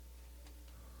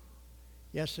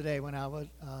Yesterday when I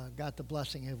got the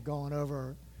blessing of going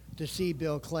over to see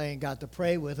Bill Clay and got to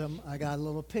pray with him, I got a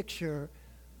little picture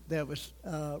that was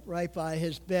right by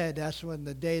his bed. That's when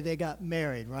the day they got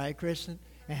married, right, Kristen?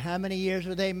 And how many years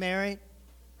were they married?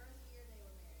 The first year they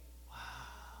were married.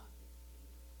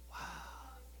 Wow.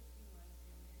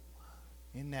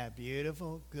 Isn't that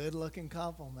beautiful? Good-looking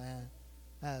couple, man.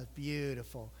 That's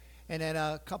beautiful. And then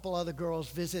a couple other girls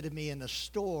visited me in the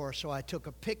store, so I took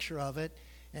a picture of it,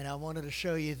 and I wanted to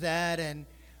show you that, and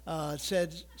it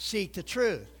said, seek the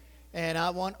truth. And I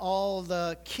want all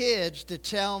the kids to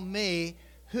tell me,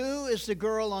 who is the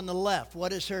girl on the left?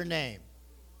 What is her name?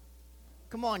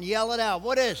 Come on, yell it out.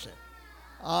 What is it?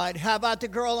 All right, how about the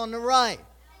girl on the right?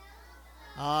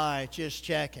 All right, just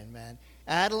checking, man.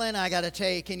 Adeline, I got to tell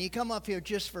you, can you come up here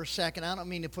just for a second? I don't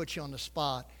mean to put you on the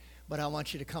spot, but I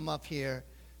want you to come up here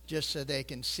just so they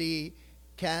can see.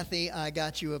 Kathy, I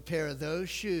got you a pair of those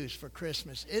shoes for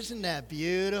Christmas. Isn't that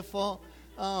beautiful?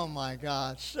 Oh, my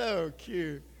God, so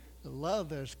cute. I love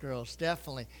those girls,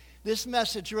 definitely. This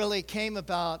message really came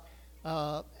about,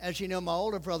 as you know, my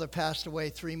older brother passed away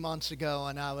 3 months ago,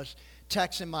 and I was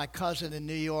texting my cousin in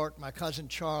New York, my cousin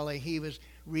Charlie. He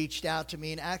reached out to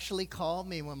me and actually called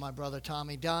me when my brother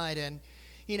Tommy died. And,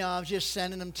 you know, I was just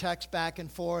sending him texts back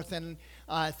and forth, and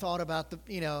I thought about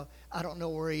I don't know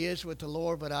where he is with the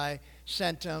Lord, but I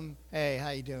sent him, hey,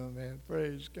 how you doing, man?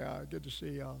 Praise God, good to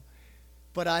see y'all.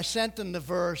 But I sent him the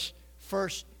verse,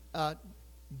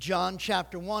 John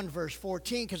chapter 1, verse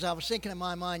 14, because I was thinking in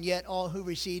my mind, yet all who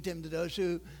received him, to those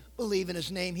who believe in his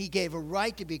name, he gave a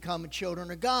right to become children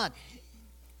of God.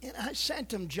 And I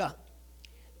sent him John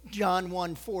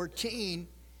 1:14,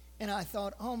 and I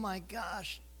thought, oh my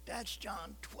gosh, that's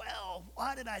John 12.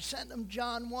 Why did I send him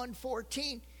John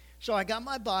 1:14? So I got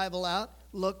my Bible out,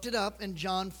 looked it up, and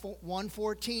John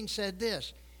 1:14 said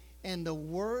this, and the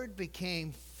Word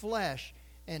became flesh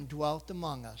and dwelt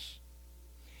among us.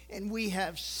 And we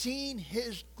have seen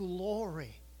his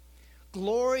glory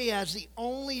as the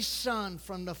only Son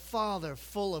from the Father,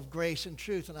 full of grace and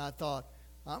truth. And I thought,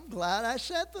 I'm glad I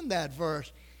sent them that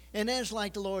verse. And then it's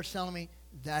like the Lord's telling me,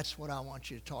 that's what I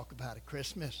want you to talk about at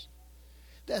Christmas.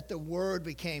 That the Word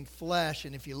became flesh,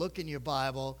 and if you look in your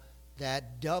Bible,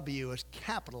 that W is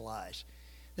capitalized.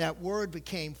 That Word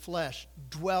became flesh,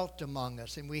 dwelt among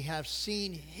us, and we have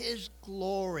seen his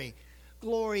glory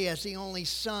as the only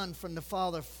Son from the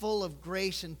Father, full of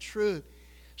grace and truth.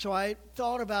 So I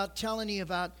thought about telling you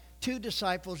about two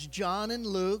disciples, John and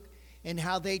Luke, and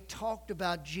how they talked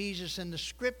about Jesus in the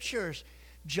Scriptures.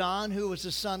 John, who was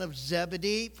the son of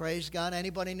Zebedee, praise God.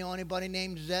 Anybody know anybody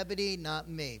named Zebedee? Not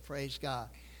me, praise God.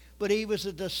 But he was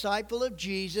a disciple of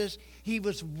Jesus. He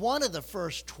was one of the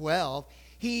first 12.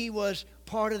 He was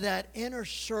part of that inner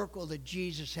circle that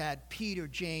Jesus had, Peter,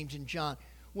 James, and John.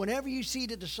 Whenever you see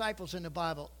the disciples in the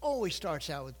Bible, always starts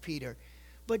out with Peter.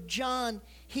 But John,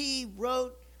 he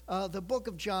wrote the book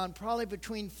of John probably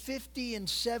between 50 and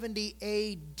 70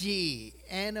 A.D.,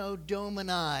 Anno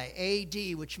Domini,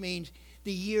 A.D., which means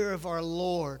the year of our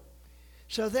Lord.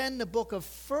 So then the book of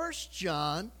 1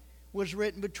 John was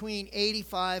written between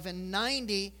 85 and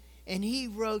 90, and he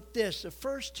wrote this, the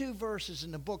first two verses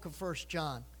in the book of 1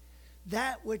 John.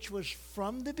 That which was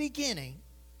from the beginning,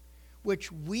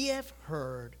 which we have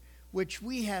heard, which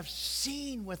we have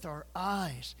seen with our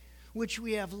eyes, which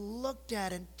we have looked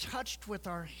at and touched with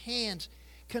our hands,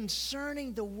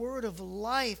 concerning the word of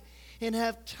life, and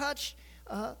have touched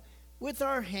with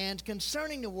our hands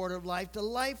concerning the word of life. The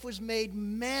life was made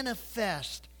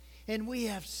manifest, and we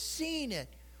have seen it.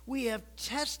 We have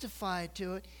testified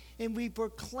to it, and we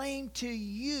proclaim to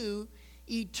you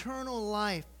eternal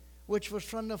life, which was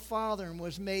from the Father and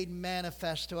was made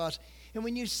manifest to us. And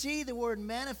when you see the word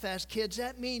manifest, kids,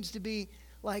 that means to be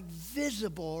like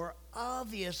visible or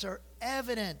obvious or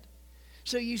evident.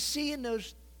 So you see in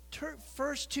those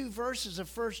first two verses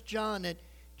of 1 John that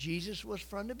Jesus was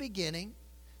from the beginning,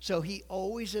 so he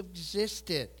always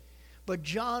existed. But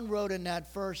John wrote in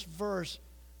that first verse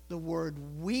the word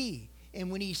we. And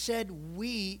when he said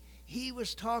we, he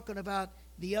was talking about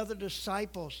the other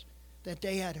disciples, that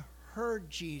they had heard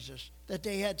Jesus, that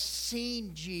they had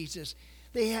seen Jesus.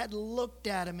 They had looked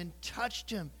at him and touched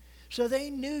him. So they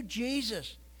knew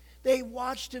Jesus. They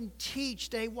watched him teach.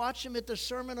 They watched him at the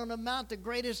Sermon on the Mount, the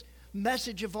greatest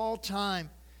message of all time.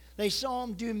 They saw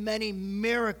him do many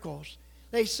miracles.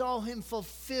 They saw him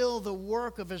fulfill the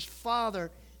work of his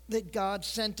Father that God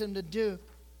sent him to do.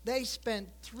 They spent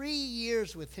 3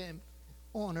 years with him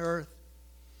on earth.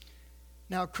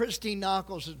 Now, Christine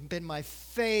Knuckles has been my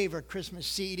favorite Christmas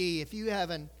CD. If you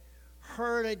haven't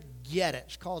heard it, get it.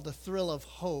 It's called The Thrill of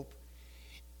Hope.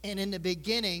 And in the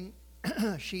beginning,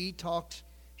 she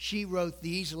she wrote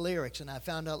these lyrics. And I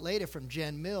found out later from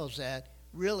Jen Mills that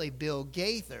really Bill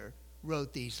Gaither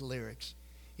wrote these lyrics.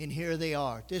 And here they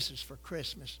are. This is for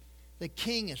Christmas. The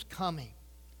King is coming.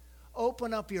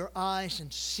 Open up your eyes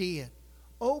and see it.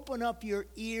 Open up your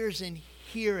ears and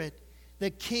hear it.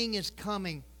 The King is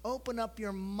coming. Open up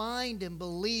your mind and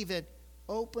believe it.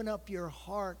 Open up your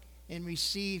heart and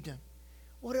receive Him.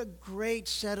 What a great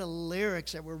set of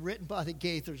lyrics that were written by the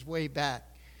Gaithers way back.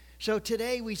 So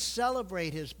today we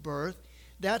celebrate His birth.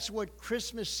 That's what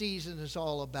Christmas season is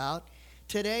all about.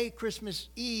 Today, Christmas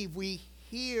Eve, we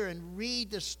hear and read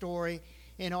the story,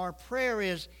 and our prayer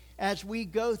is, as we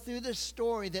go through the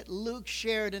story that Luke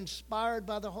shared, inspired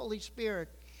by the Holy Spirit,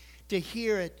 to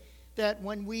hear it, that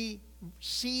when we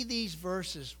see these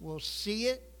verses, we'll see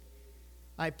it.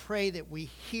 I pray that we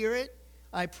hear it.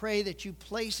 I pray that you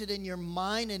place it in your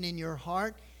mind and in your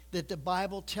heart, that the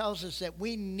Bible tells us that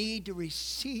we need to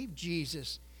receive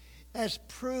Jesus as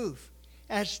proof,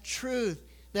 as truth,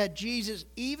 that Jesus,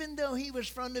 even though He was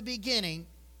from the beginning,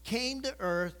 came to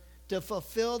earth to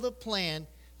fulfill the plan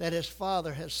that His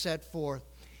Father has set forth.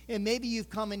 And maybe you've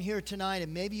come in here tonight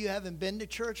and maybe you haven't been to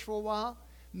church for a while.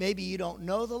 Maybe you don't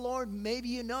know the Lord. Maybe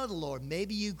you know the Lord.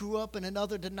 Maybe you grew up in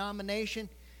another denomination.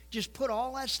 Just put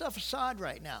all that stuff aside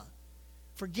right now.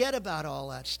 Forget about all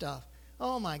that stuff.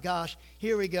 Oh my gosh,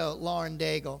 here we go, Lauren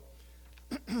Daigle.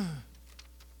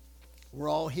 We're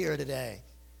all here today.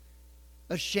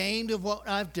 Ashamed of what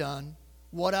I've done,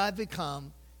 what I've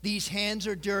become. These hands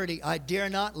are dirty. I dare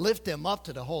not lift them up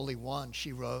to the Holy One,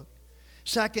 she wrote.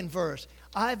 Second verse,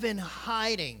 I've been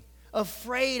hiding,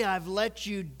 afraid I've let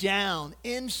you down.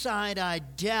 Inside I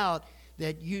doubt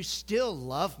that you still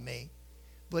love me.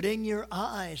 But in your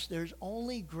eyes, there's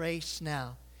only grace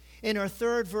now. In her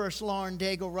third verse, Lauren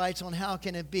Daigle writes on How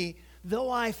Can It Be?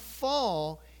 Though I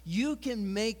fall, you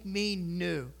can make me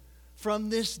new.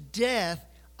 From this death,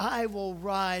 I will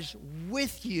rise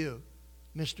with you.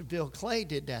 Mr. Bill Clay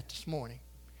did that this morning.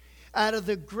 Out of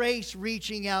the grace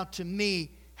reaching out to me,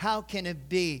 how can it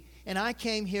be? And I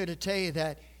came here to tell you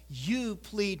that you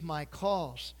plead my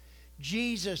cause.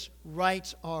 Jesus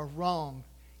rights our wrong.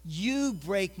 You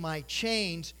break my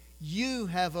chains. You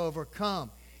have overcome.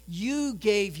 You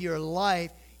gave your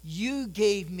life. You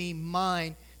gave me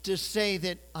mine to say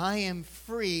that I am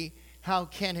free. How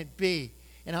can it be?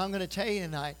 And I'm going to tell you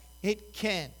tonight, it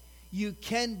can. You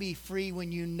can be free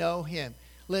when you know Him.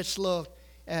 Let's look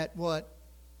at what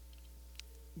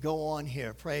go on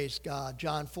here. Praise God.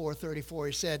 John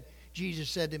 4:34, Jesus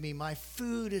said to me, my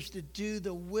food is to do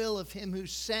the will of Him who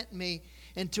sent me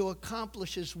and to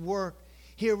accomplish His work.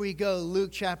 Here we go,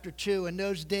 Luke chapter 2. In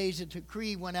those days a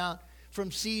decree went out from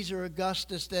Caesar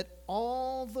Augustus that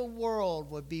all the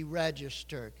world would be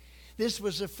registered. This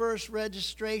was the first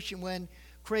registration when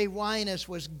Quirinius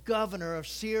was governor of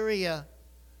Syria.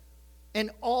 And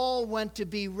all went to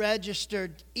be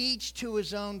registered, each to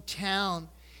his own town.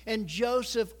 And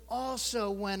Joseph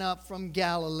also went up from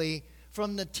Galilee,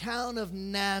 from the town of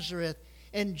Nazareth.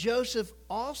 And Joseph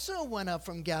also went up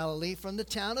from Galilee, from the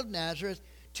town of Nazareth,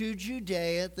 to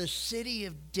Judea, the city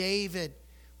of David,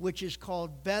 which is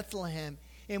called Bethlehem.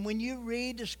 And when you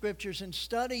read the Scriptures and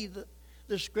study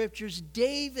the Scriptures,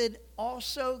 David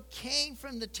also came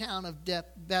from the town of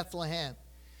Bethlehem.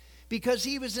 Because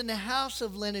he was in the house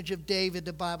of lineage of David,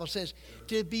 the Bible says,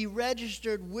 to be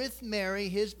registered with Mary,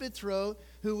 his betrothed,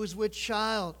 who was with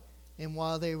child. And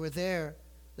while they were there,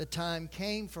 the time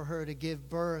came for her to give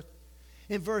birth.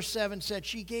 In verse 7 said,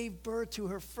 she gave birth to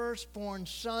her firstborn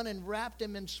son and wrapped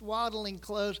him in swaddling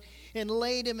clothes and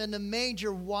laid him in the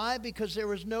manger. Why? Because there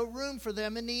was no room for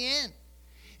them in the inn.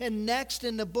 And next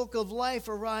in the book of life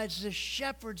arise the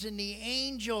shepherds and the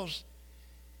angels.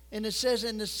 And it says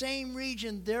in the same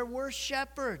region there were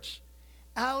shepherds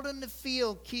out in the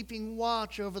field keeping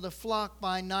watch over the flock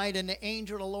by night. And the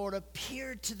angel of the Lord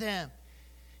appeared to them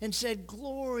and said,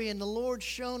 glory. And the Lord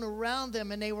shone around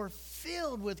them, and they were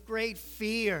filled with great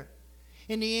fear.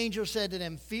 And the angel said to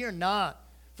them, fear not,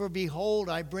 for behold,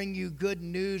 I bring you good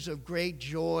news of great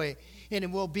joy, and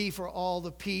it will be for all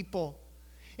the people.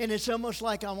 And it's almost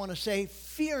like I want to say,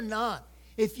 fear not.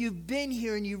 If you've been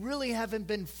here and you really haven't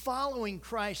been following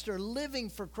Christ or living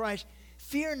for Christ,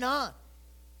 fear not.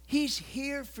 He's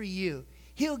here for you.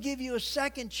 He'll give you a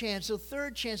second chance, a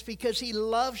third chance, because He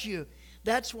loves you.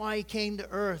 That's why He came to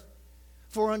earth.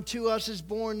 For unto us is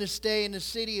born this day in the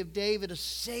city of David a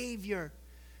Savior,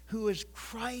 who is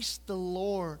Christ the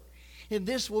Lord. And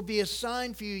this will be a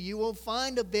sign for you. You will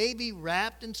find a baby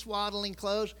wrapped in swaddling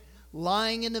clothes,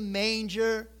 lying in the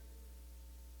manger.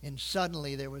 And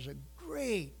suddenly there was a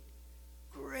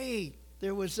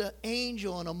there was an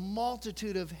angel and a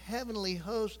multitude of heavenly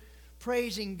hosts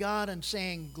praising God and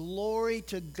saying, "Glory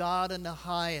to God in the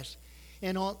highest,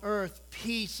 and on earth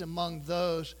peace among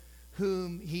those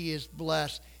whom he is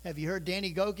blessed." Have you heard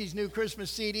Danny Gokey's new Christmas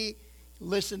CD?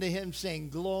 Listen to him sing,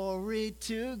 "Glory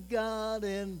to God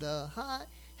in the high."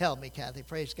 Help me, Kathy.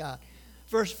 Praise God.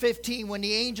 Verse 15, when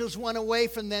the angels went away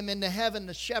from them into heaven,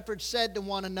 the shepherds said to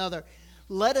one another,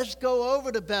 "Let us go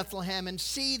over to Bethlehem and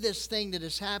see this thing that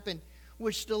has happened,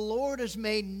 which the Lord has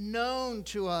made known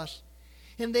to us."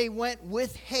 And they went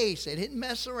with haste. They didn't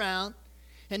mess around.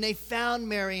 And they found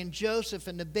Mary and Joseph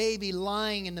and the baby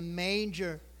lying in the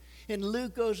manger. And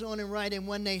Luke goes on and writes, and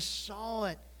when they saw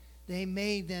it, they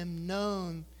made them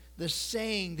known the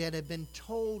saying that had been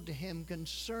told to him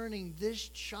concerning this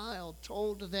child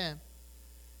told to them.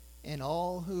 And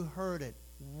all who heard it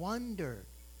wondered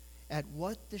at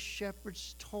what the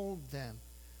shepherds told them.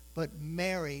 But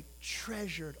Mary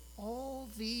treasured all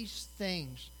these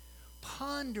things,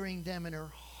 pondering them in her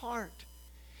heart.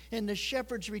 And the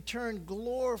shepherds returned,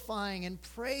 glorifying and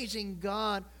praising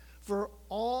God for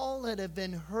all that have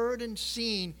been heard and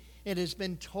seen and has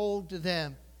been told to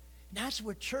them. And that's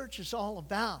what church is all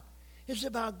about. It's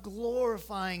about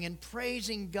glorifying and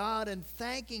praising God and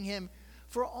thanking him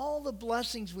for all the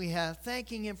blessings we have,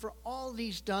 thanking him for all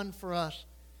he's done for us.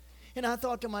 And I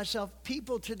thought to myself,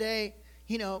 people today,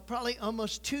 probably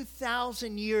almost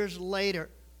 2,000 years later,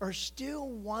 are still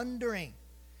wondering,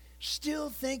 still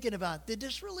thinking about, did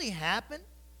this really happen?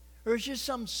 Or is it just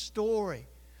some story,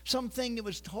 something that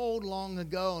was told long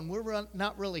ago, and we're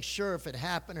not really sure if it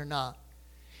happened or not?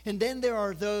 And then there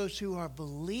are those who are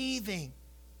believing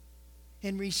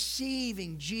and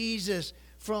receiving Jesus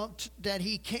that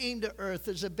he came to earth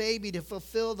as a baby to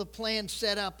fulfill the plan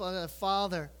set up by the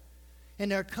Father.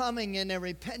 And they're coming and they're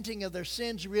repenting of their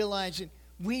sins, realizing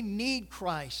we need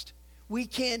Christ. We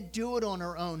can't do it on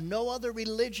our own. No other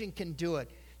religion can do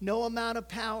it. No amount of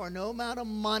power, no amount of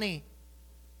money.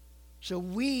 So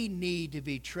we need to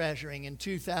be treasuring in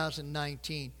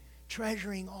 2019,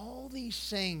 treasuring all these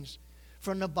things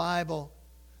from the Bible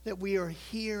that we are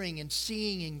hearing and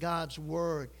seeing in God's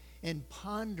Word and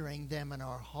pondering them in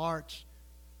our hearts.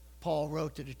 Paul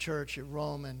wrote to the church at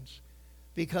Romans,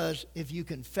 because if you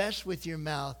confess with your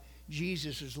mouth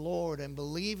Jesus is Lord and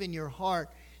believe in your heart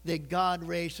that God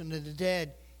raised him from the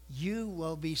dead, you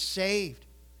will be saved.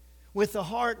 With the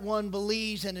heart one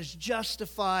believes and is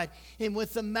justified, and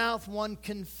with the mouth one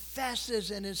confesses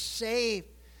and is saved.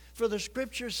 For the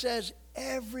scripture says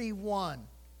everyone,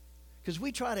 because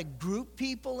we try to group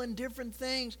people in different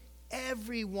things,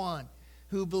 everyone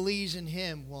who believes in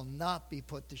him will not be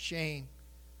put to shame.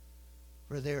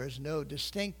 For there is no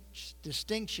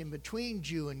distinction between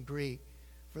Jew and Greek,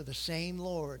 for the same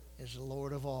Lord is the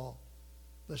Lord of all,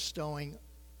 bestowing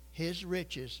his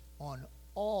riches on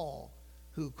all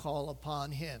who call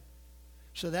upon him.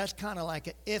 So that's kind of like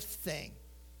an if thing.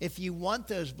 If you want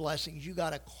those blessings, you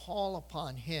got to call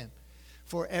upon him.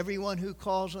 For everyone who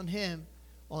calls on him,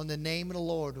 on the name of the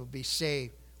Lord, will be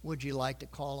saved. Would you like to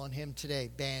call on him today?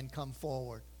 Band, come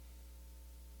forward.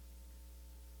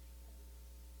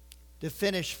 To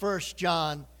finish 1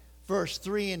 John, verse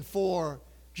 3 and 4,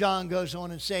 John goes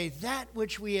on and says, that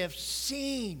which we have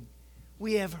seen,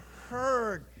 we have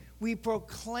heard, we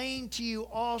proclaim to you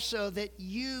also, that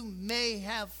you may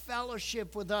have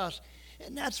fellowship with us.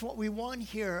 And that's what we want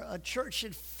here, a church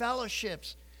that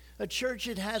fellowships, a church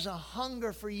that has a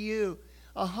hunger for you,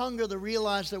 a hunger to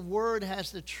realize the Word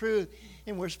has the truth,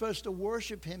 and we're supposed to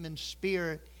worship him in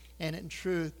spirit and in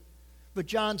truth. But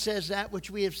John says, that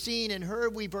which we have seen and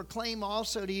heard we proclaim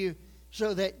also to you,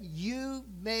 so that you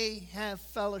may have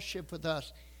fellowship with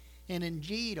us. And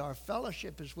indeed, our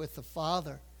fellowship is with the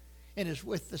Father and is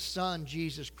with the Son,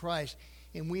 Jesus Christ.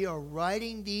 And we are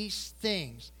writing these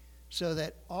things so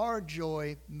that our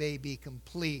joy may be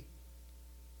complete.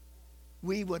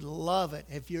 We would love it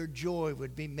if your joy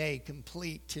would be made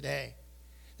complete today.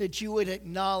 That you would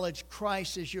acknowledge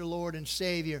Christ as your Lord and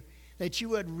Savior. That you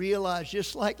would realize,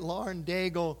 just like Lauren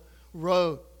Daigle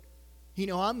wrote,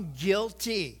 I'm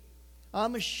guilty.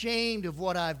 I'm ashamed of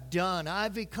what I've done.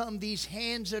 I've become these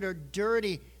hands that are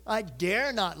dirty. I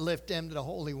dare not lift them to the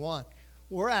Holy One.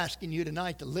 We're asking you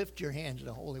tonight to lift your hands to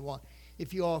the Holy One.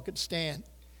 If you all could stand.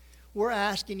 We're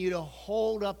asking you to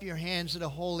hold up your hands to the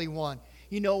Holy One.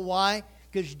 You know why?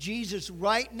 Because Jesus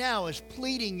right now is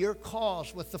pleading your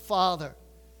cause with the Father.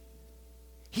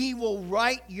 He will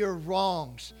right your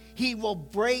wrongs. He will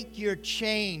break your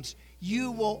chains.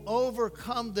 You will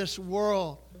overcome this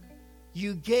world.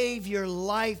 You gave your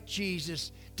life,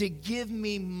 Jesus, to give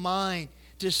me mine,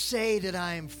 to say that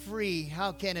I am free.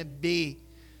 How can it be?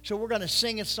 So we're going to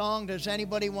sing a song. Does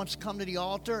anybody wants to come to the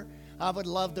altar? I would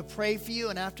love to pray for you,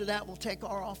 and after that, we'll take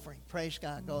our offering. Praise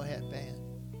God. Go ahead, band.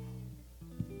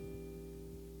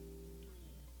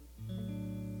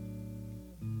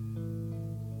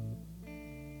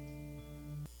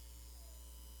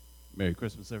 Merry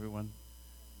Christmas, everyone.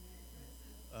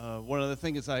 One of the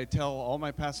things I tell all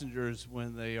my passengers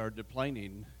when they are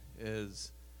deplaning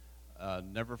is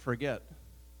never forget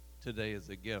today is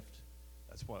a gift.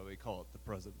 That's why we call it the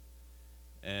present.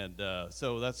 And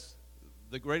so that's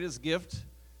the greatest gift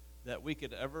that we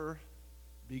could ever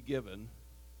be given.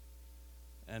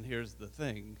 And here's the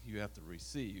thing you have to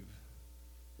receive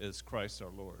is Christ our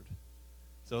Lord.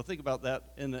 So think about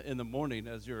that in the morning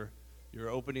as you're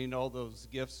opening all those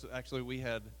gifts. Actually, we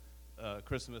had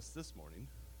Christmas this morning.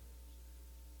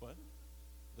 What?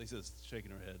 Lisa's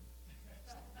shaking her head.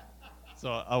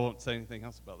 So I won't say anything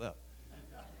else about that.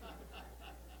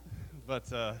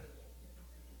 But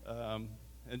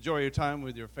enjoy your time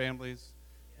with your families,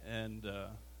 and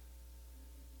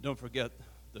don't forget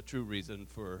the true reason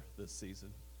for this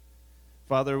season.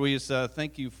 Father, we just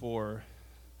thank you for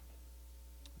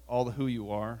all who you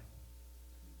are.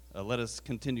 Let us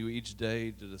continue each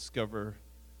day to discover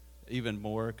even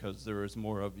more, because there is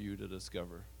more of you to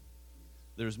discover.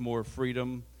 There's more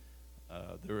freedom.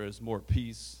 There is more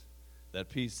peace. That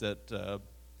peace that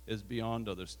is beyond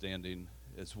understanding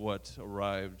is what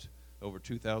arrived over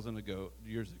 2,000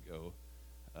 years ago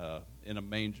in a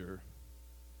manger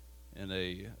in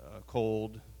a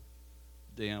cold,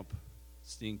 damp,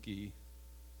 stinky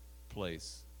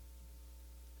place.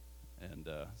 And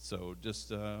so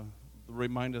just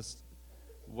remind us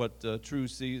what the true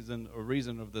season or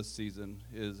reason of this season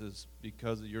is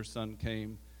because your Son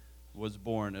came, was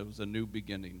born. It was a new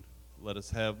beginning. Let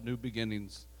us have new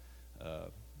beginnings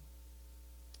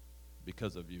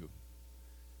because of you.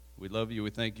 We love you. We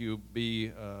thank you.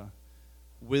 Be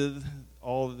with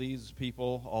all of these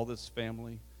people, all this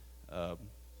family.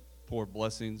 Pour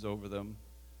blessings over them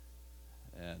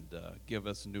and give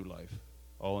us new life.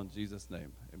 All in Jesus'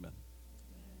 name. Amen.